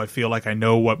Tom, so I feel like I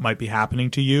know what might be happening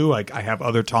to you. I have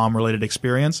other Tom-related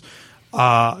experience.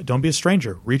 Don't be a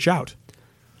stranger. Reach out.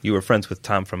 You were friends with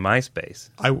Tom from MySpace.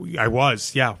 I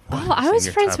was, yeah. Oh, I was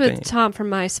your friends top with eight. Tom from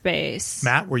MySpace.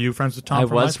 Matt, were you friends with Tom I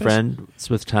from was MySpace? friends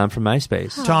with Tom from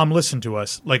MySpace. Tom, listen to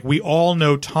us. Like, we all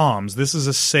know Toms. This is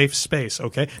a safe space,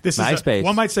 okay? This is MySpace.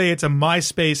 one might say it's a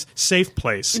MySpace safe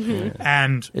place.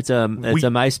 And It's a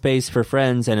MySpace for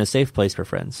friends and a safe place for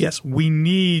friends. yes, we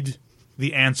need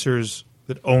the answers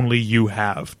that only you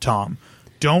have, Tom.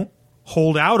 Don't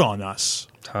hold out on us.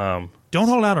 Tom, Don't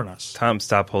hold out on us.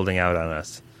 stop holding out on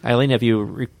us. Eileen, have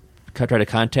you tried to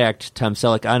contact Tom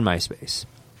Selleck on MySpace?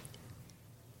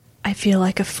 I feel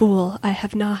like a fool. I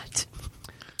have not.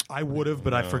 I would have,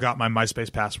 but I forgot my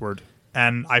MySpace password.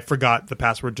 And I forgot the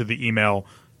password to the email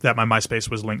that my MySpace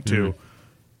was linked to.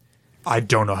 I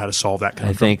don't know how to solve that I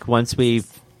conundrum. think once we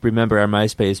remember our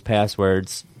MySpace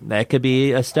passwords, that could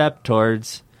be a step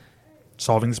towards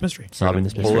solving this mystery.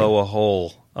 Blow a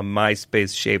hole, a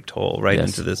MySpace-shaped hole right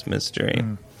into this mystery.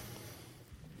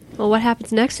 Well, what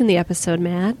happens next in the episode,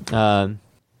 Matt?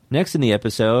 Next in the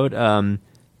episode,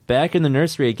 back in the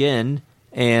nursery again,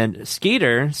 and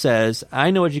Skeeter says,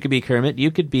 I know what you could be, Kermit.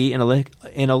 You could be an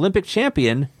Olympic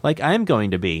champion like I'm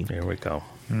going to be. Here we go.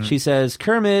 She says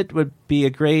Kermit would be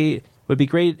great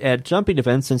at jumping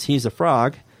events since he's a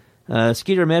frog.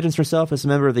 Skeeter imagines herself as a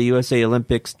member of the USA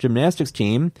Olympics gymnastics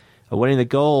team, winning the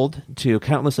gold to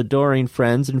countless adoring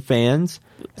friends and fans.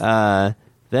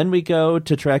 Then we go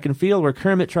to track and field where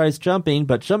Kermit tries jumping,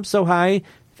 but jumps so high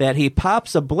that he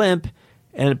pops a blimp,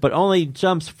 but only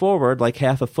jumps forward like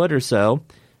half a foot or so.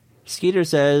 Skeeter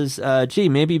says, gee,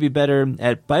 maybe you'd be better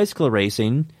at bicycle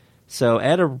racing. So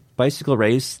at a bicycle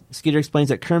race, Skeeter explains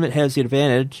that Kermit has the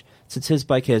advantage since his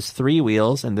bike has 3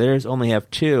 wheels and theirs only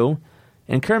have 2.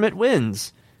 And Kermit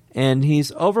wins. And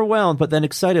he's overwhelmed but then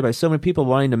excited by so many people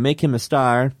wanting to make him a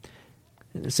star.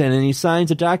 And then he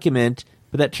signs a document,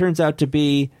 but that turns out to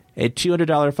be a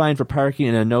 $200 fine for parking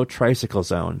in a no tricycle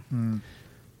zone.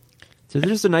 So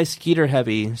there's just a nice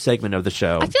Skeeter-heavy segment of the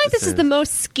show. I feel like this is the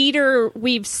most Skeeter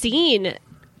we've seen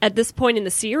at this point in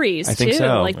the series, I think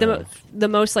so. Like the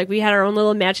most, like, we had our own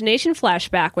little imagination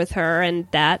flashback with her, and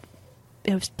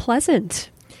it was pleasant.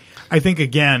 I think,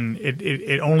 again,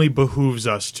 it only behooves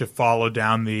us to follow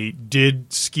down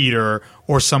did Skeeter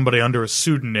or somebody under a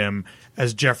pseudonym,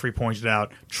 as Geoffrey pointed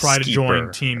out, try to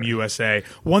join Team USA.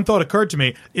 One thought occurred to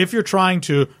me. If you're trying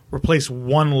to replace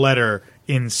one letter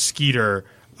in Skeeter,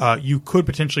 you could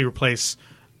potentially replace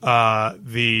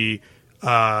the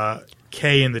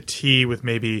K and the T with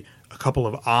maybe a couple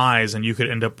of I's, and you could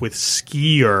end up with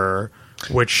skier,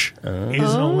 which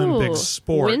is an Olympic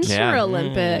sport. Winter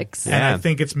Olympics. And I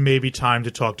think it's maybe time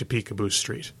to talk to Peekaboo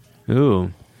Street.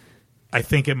 Ooh. I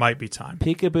think it might be time.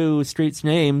 Peekaboo Street's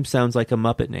name sounds like a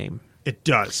Muppet name. It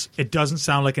does. It doesn't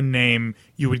sound like a name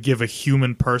you would give a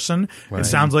human person. Right. It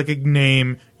sounds like a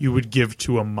name you would give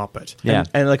to a Muppet. Yeah.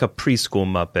 And like a preschool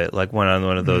Muppet, like one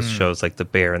of those shows like The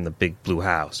Bear in the Big Blue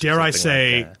House. Dare I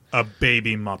say like a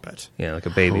baby Muppet? Yeah, like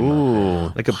a baby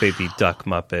Muppet. Like a baby duck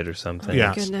Muppet or something.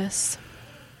 Yeah. Goodness.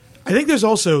 I think there's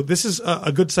also, this is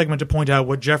a good segment to point out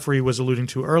what Geoffrey was alluding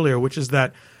to earlier, which is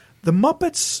that the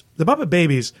Muppet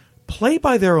Babies, play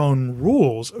by their own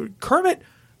rules. Kermit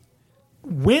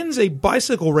wins a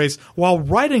bicycle race while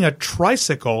riding a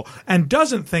tricycle and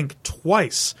doesn't think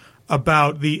twice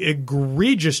about the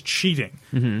egregious cheating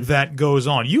that goes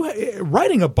on.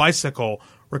 Riding a bicycle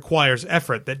requires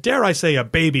effort that, dare I say, a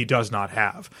baby does not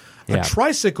have. Yeah. A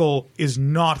tricycle is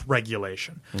not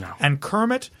regulation. No. And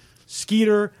Kermit,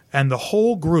 Skeeter, and the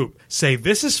whole group say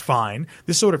this is fine,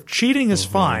 this sort of cheating is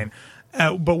fine,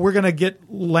 but we're going to get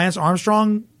Lance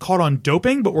Armstrong caught on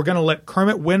doping, but we're going to let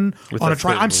Kermit win on a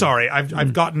trial. I'm sorry,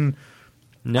 I've gotten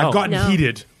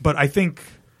heated, but I think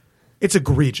it's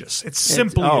egregious. It's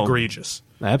simply egregious.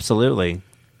 Absolutely.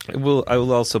 I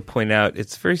will also point out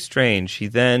it's very strange. He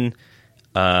then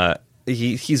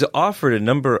he's offered a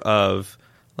number of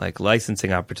like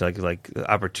licensing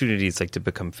opportunities, like to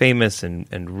become famous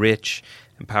and rich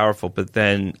and powerful, but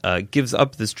then gives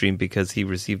up this dream because he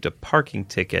received a parking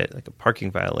ticket, like a parking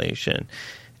violation.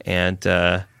 And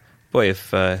boy,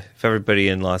 if everybody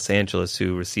in Los Angeles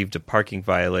who received a parking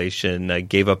violation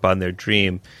gave up on their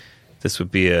dream, this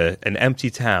would be an empty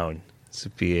town. This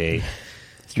would be a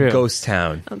ghost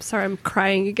town. I'm sorry, I'm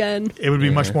crying again. It would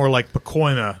be much more like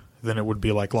Pacoima than it would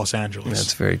be like Los Angeles.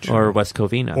 That's very true. Or West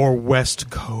Covina. Or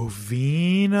West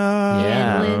Covina.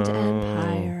 Yeah. Inland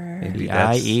Empire. Maybe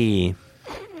IE.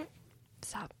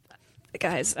 Stop.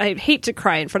 Guys, I hate to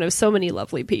cry in front of so many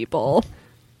lovely people.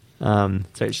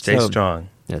 Stay strong.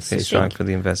 Yes, stay strong for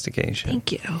the investigation.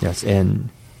 Thank you. Yes, and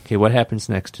okay, what happens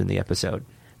next in the episode?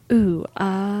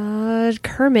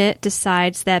 Kermit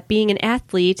decides that being an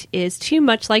athlete is too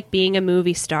much like being a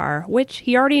movie star, which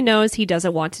he already knows he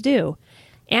doesn't want to do.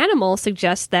 Animal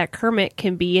suggests that Kermit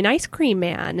can be an ice cream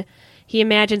man. He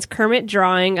imagines Kermit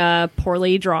drawing a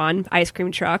poorly drawn ice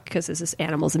cream truck, because this is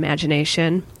Animal's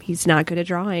imagination. He's not good at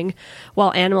drawing.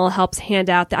 While Animal helps hand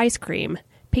out the ice cream.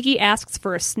 Piggy asks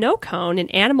for a snow cone,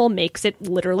 and Animal makes it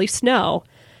literally snow.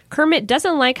 Kermit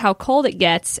doesn't like how cold it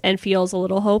gets and feels a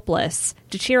little hopeless.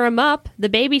 To cheer him up, the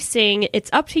babies sing It's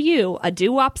Up to You, a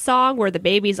doo-wop song where the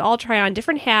babies all try on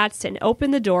different hats and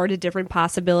open the door to different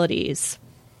possibilities.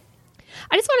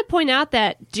 I just want to point out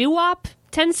that doo-wop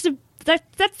tends to...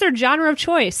 That's their genre of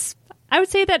choice. I would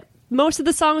say that most of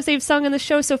the songs they've sung in the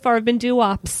show so far have been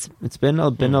doo-wops. It's been a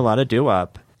lot of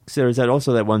doo-wop. So there's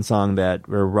also that one song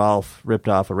where Ralph ripped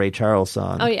off a Ray Charles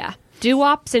song. Oh, yeah.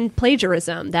 Doo-wops and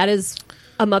plagiarism. That is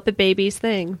a Muppet Babies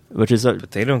thing. Which is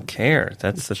But they don't care.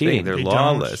 That's the cheating. thing. They're They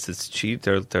lawless. It's cheat.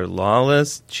 They're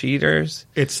lawless cheaters.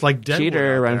 It's like Deadwood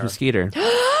cheater out rhymes there. with Skeeter.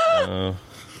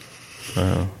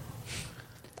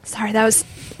 Sorry, that was...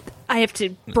 I have to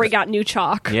break out new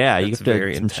chalk. Yeah, you That's have to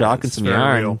very some chalk and intense. some Very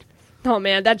yarn. real. Oh,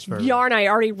 man, that yarn I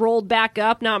already rolled back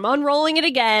up. Now I'm unrolling it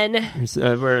again.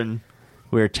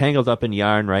 We're tangled up in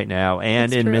yarn right now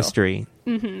and That's in true. mystery.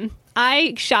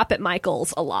 I shop at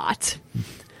Michael's a lot.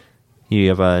 You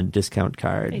have a discount I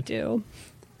card. do.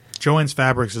 Joann's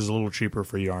Fabrics is a little cheaper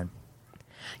for yarn.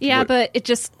 Yeah, What- but it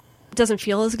just doesn't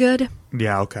feel as good.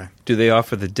 Yeah, okay. Do they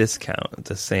offer the discount,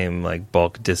 the same like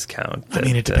bulk discount? I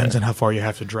mean, it depends on how far you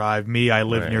have to drive. Me, I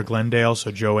live Right. near Glendale,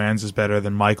 so Joann's is better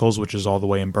than Michael's, which is all the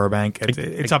way in Burbank.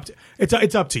 It's up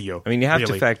to you. I mean, you have to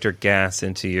really. factor gas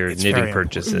into your It's knitting very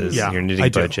important. purchases, Yeah, your knitting I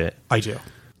do. budget. I do.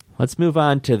 Let's move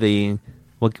on to the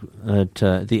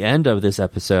end of this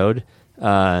episode.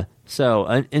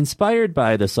 Inspired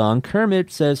by the song, Kermit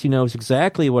says he knows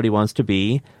exactly what he wants to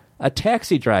be, a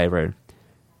taxi driver.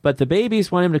 But the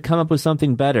babies want him to come up with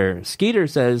something better. Skeeter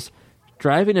says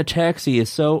driving a taxi is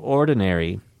so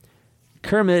ordinary.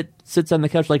 Kermit sits on the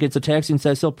couch like it's a taxi and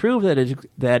says he'll prove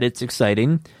that it's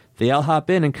exciting. They all hop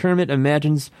in, and Kermit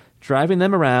imagines driving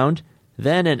them around.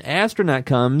 Then an astronaut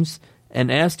comes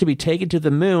and asks to be taken to the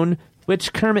moon,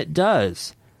 which Kermit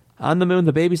does. On the moon,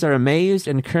 the babies are amazed,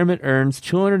 and Kermit earns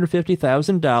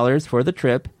 $250,000 for the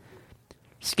trip.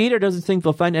 Skeeter doesn't think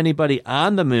they'll find anybody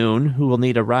on the moon who will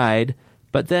need a ride,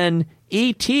 but then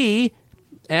E.T.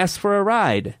 asks for a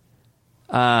ride.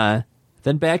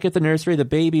 Then back at the nursery, the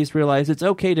babies realize it's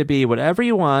okay to be whatever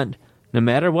you want, no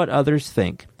matter what others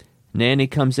think. Nanny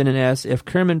comes in and asks if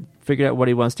Kermit figured out what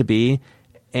he wants to be,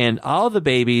 and all the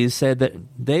babies said that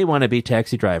they want to be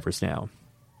taxi drivers now.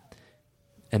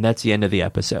 And that's the end of the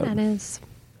episode. That is.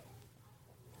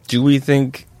 Do we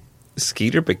think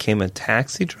Skeeter became a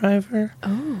taxi driver?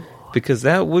 Oh. Because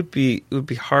it would be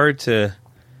hard to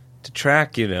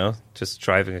track, just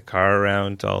driving a car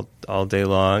around all day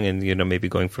long, and maybe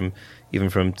going from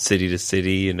city to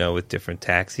city, with different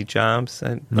taxi jobs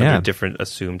and Yeah. under different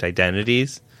assumed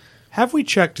identities. Have we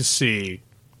checked to see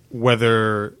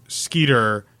whether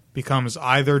Skeeter becomes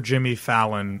either Jimmy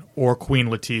Fallon or Queen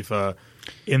Latifah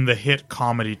in the hit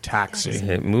comedy Taxi?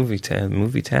 Movie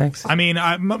taxi. I mean,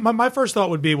 my first thought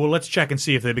would be, well, let's check and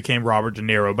see if they became Robert De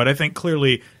Niro. But I think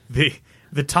clearly the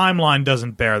timeline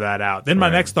doesn't bear that out. Then my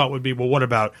Right. next thought would be, well, what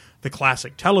about the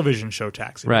classic television show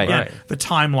Taxi? Right. Again, Right. the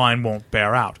timeline won't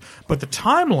bear out. But the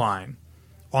timeline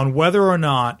on whether or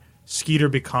not Skeeter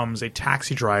becomes a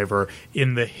taxi driver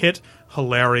in the hit,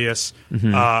 hilarious,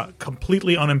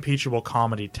 completely unimpeachable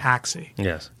comedy Taxi,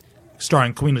 Yes.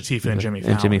 starring Queen Latifah and Jimmy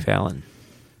Fallon. And Jimmy Fallon.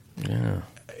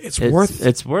 It's worth...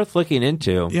 It's worth looking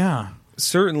into. yeah.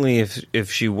 Certainly,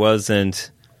 if she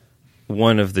wasn't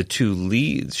one of the two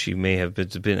leads, she may have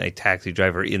been a taxi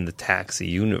driver in the taxi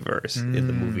universe, in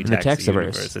the movie the taxi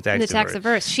Taxiverse. universe. In the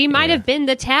Taxiverse. She might have been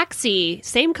the taxi.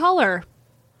 Same color.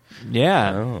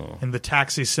 Yeah. Oh, In the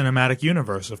Taxi cinematic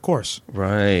universe, of course.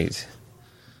 right.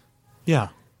 Yeah.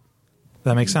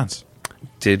 That makes sense.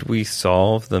 Did we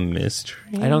solve the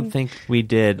mystery? I don't think we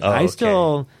did. Oh, I okay.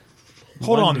 still...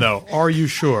 Hold on, though. Are you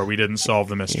sure we didn't solve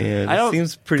the mystery? Yeah, I that don't-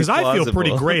 seems pretty Because I feel pretty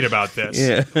plausible. great about this.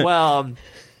 Yeah. Well,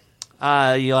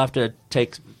 you'll have to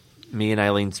take me and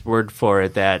Eileen's word for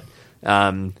it that,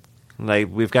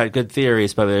 we've got good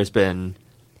theories, but there's been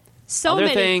So Other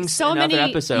many things so in many other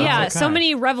episodes. Yeah, Okay. so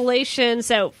many revelations.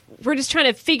 So we're just trying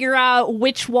to figure out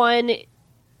which one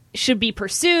should be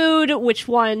pursued, which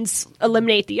ones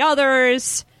eliminate the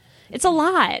others. It's a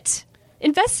lot.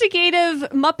 Investigative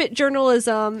Muppet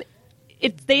journalism,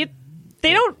 they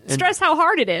don't stress how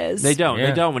hard it is. They don't. Yeah.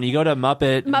 They don't. When you go to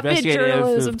Muppet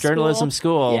Investigative Journalism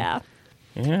School, Yeah.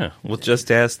 Yeah. Well, just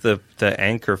ask the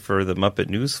anchor for the Muppet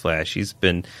Newsflash.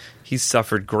 He's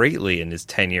suffered greatly in his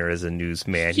tenure as a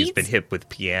newsman. He's been hit with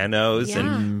pianos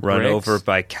and run Bricks. over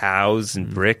by cows and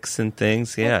bricks and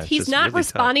things. Yeah. it's He's just not really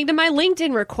responding to my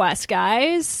LinkedIn request,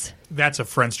 guys. That's a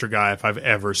Friendster guy if I've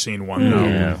ever seen one, though. tough.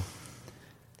 Yeah.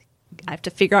 I have to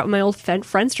figure out what my old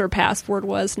Friendster password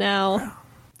was now.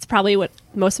 It's probably what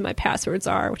most of my passwords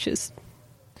are, which is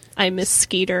I miss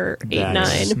Skeeter 89.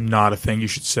 That's not a thing you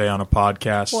should say on a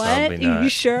podcast. What? Probably not. You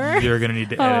sure? You're going to need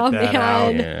to edit Oh, that man.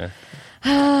 out. Yeah.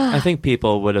 I think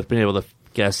people would have been able to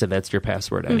guess that that's your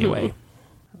password anyway.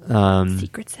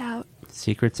 Secret's out.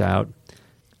 Secret's out.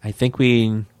 I think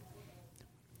we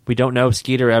don't know if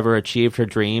Skeeter ever achieved her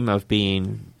dream of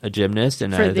being a gymnast,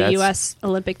 and For the that's- U.S.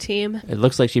 Olympic team. It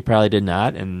looks like she probably did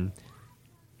not, and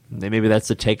maybe that's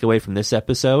the takeaway from this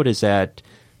episode: is that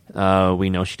we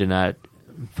know she did not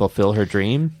fulfill her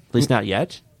dream. At least not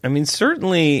yet. I mean,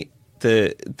 certainly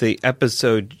the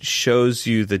episode shows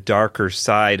you the darker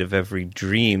side of every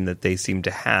dream that they seem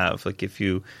to have. Like if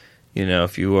you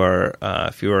are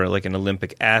like an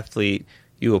Olympic athlete,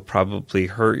 you will probably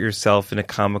hurt yourself in a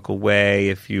comical way.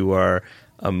 If you are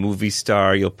a movie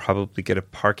star, you'll probably get a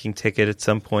parking ticket at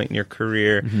some point in your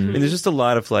career. I mean, there's just a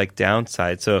lot of like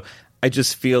downside. So I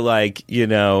just feel like,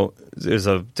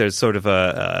 there's sort of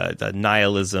a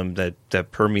nihilism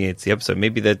that permeates the episode.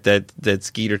 Maybe that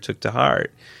Skeeter took to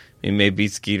heart. I mean, maybe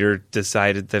Skeeter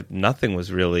decided that nothing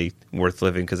was really worth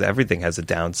living because everything has a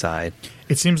downside.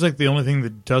 It seems like the only thing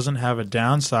that doesn't have a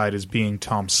downside is being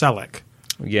Tom Selleck.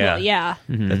 Yeah. Well, yeah.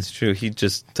 That's true. He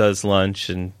just does lunch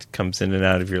and comes in and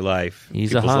out of your life. He's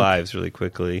people's a hunk. lives really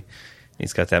quickly.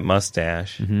 He's got that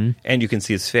mustache. And you can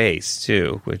see his face,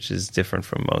 too, which is different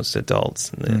from most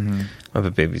adults in the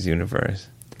Muppet Babies universe.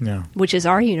 Yeah. Which is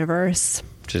our universe.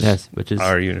 Which is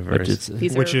our universe. Which is the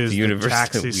the universe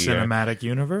Taxi that we are. Cinematic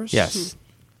Universe? Yes.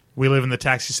 We live in the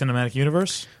Taxi Cinematic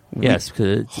Universe? Yes,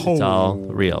 because it's all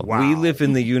real. Wow. We live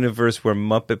in the universe where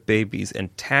Muppet Babies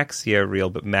and Taxi are real,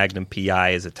 but Magnum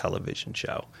P.I. is a television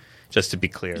show. Just to be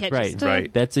clear. Yeah, Right. just,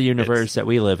 Right. That's a universe that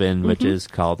we live in, which is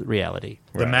called reality.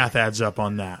 The math adds up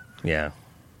on that. Yeah.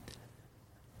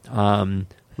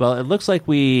 Well, it looks like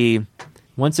we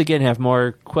once again have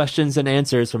more questions and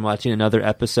answers from watching another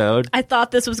episode. I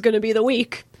thought this was going to be the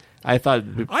week. I thought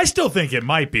I still think it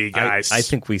might be, guys. I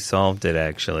think we solved it,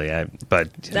 actually.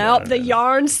 Nope, the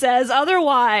yarn says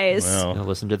otherwise. Well, I'll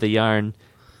listen to the yarn.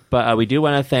 But we do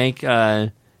want to thank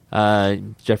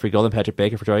Geoffrey Gold and Patrick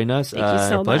Baker for joining us. Thank you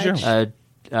so pleasure.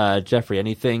 much. Geoffrey,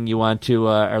 anything you want to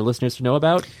our listeners to know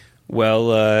about?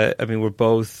 Well, I mean, we're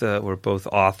both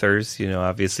authors.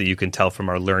 Obviously, you can tell from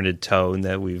our learned tone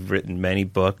that we've written many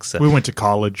books. we went to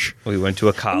college. We went to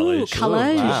a college. Ooh,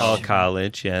 college. All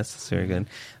college, yes. That's very good.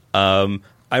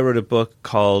 I wrote a book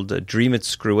called Dream It,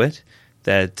 Screw It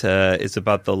that is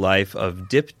about the life of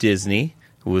Dip Disney,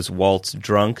 who was Walt's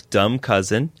drunk, dumb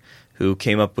cousin, who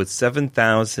came up with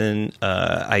 7,000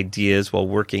 ideas while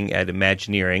working at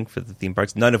Imagineering for the theme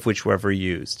parks, none of which were ever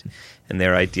used. And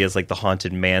there are ideas like the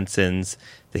Haunted Mansons,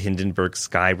 the Hindenburg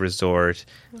Sky Resort,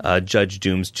 Judge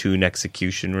Doom's Toon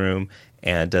Execution Room,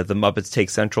 and the Muppets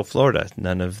Take Central Florida.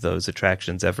 None of those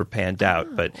attractions ever panned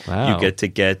out, but Wow. you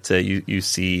get you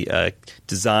see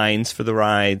designs for the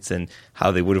rides and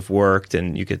how they would have worked,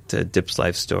 and you get Dip's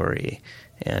life story.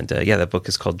 And that book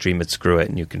is called Dream It, Screw It,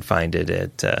 and you can find it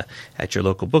at your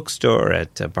local bookstore,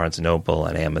 at Barnes & Noble,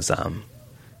 on Amazon.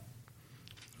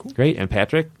 Great. And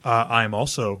Patrick? I am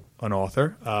also an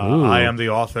author. Ooh. I am the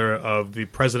author of the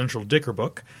Presidential Dicker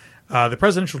Book. The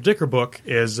Presidential Dicker Book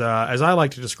is, as I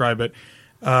like to describe it,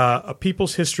 a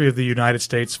people's history of the United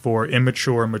States for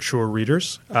immature and mature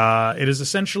readers. It is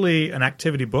essentially an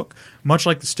activity book, much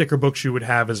like the sticker books you would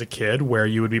have as a kid, where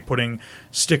you would be putting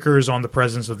stickers on the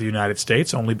presidents of the United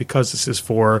States. Only because this is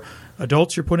for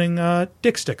adults, you're putting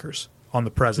dick stickers on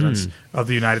the presidents of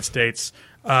the United States,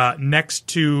 next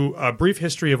to a brief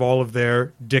history of all of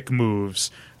their dick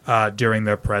moves during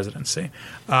their presidency.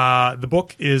 The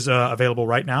book is available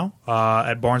right now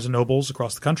at Barnes & Nobles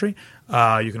across the country.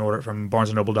 You can order it from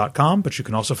barnesandnoble.com, but you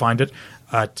can also find it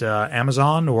at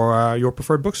Amazon or your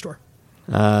preferred bookstore.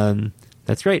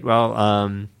 That's great.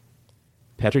 Well,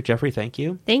 Patrick, Geoffrey, thank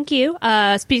you. Thank you.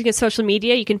 Speaking of social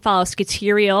media, you can follow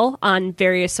Skaterial on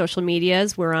various social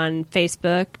medias. We're on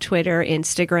Facebook, Twitter,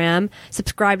 Instagram.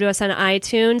 Subscribe to us on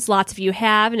iTunes. Lots of you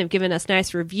have and have given us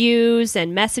nice reviews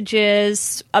and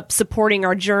messages up supporting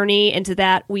our journey. And to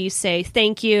that, we say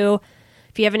thank you.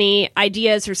 If you have any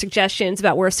ideas or suggestions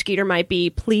about where Skeeter might be,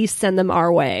 please send them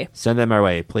our way. Send them our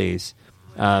way, please.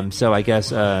 So I guess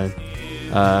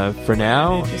for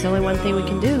now, There's only one thing we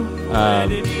can do.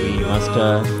 we must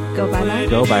Go bye-bye.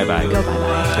 go bye-bye. Go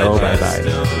bye-bye. Go bye-bye.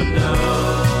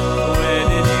 Where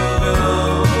did you go?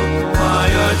 Why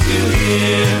aren't you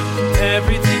here?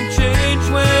 Everything changed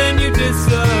when you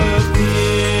disappeared.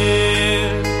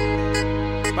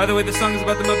 By the way, the song is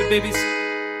about the Muppet Babies.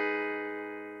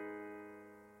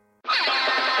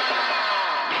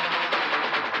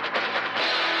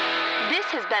 This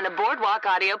has been a Boardwalk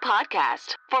Audio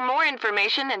podcast. For more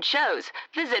information and shows,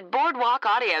 visit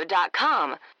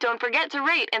boardwalkaudio.com. Don't forget to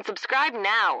rate and subscribe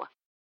now.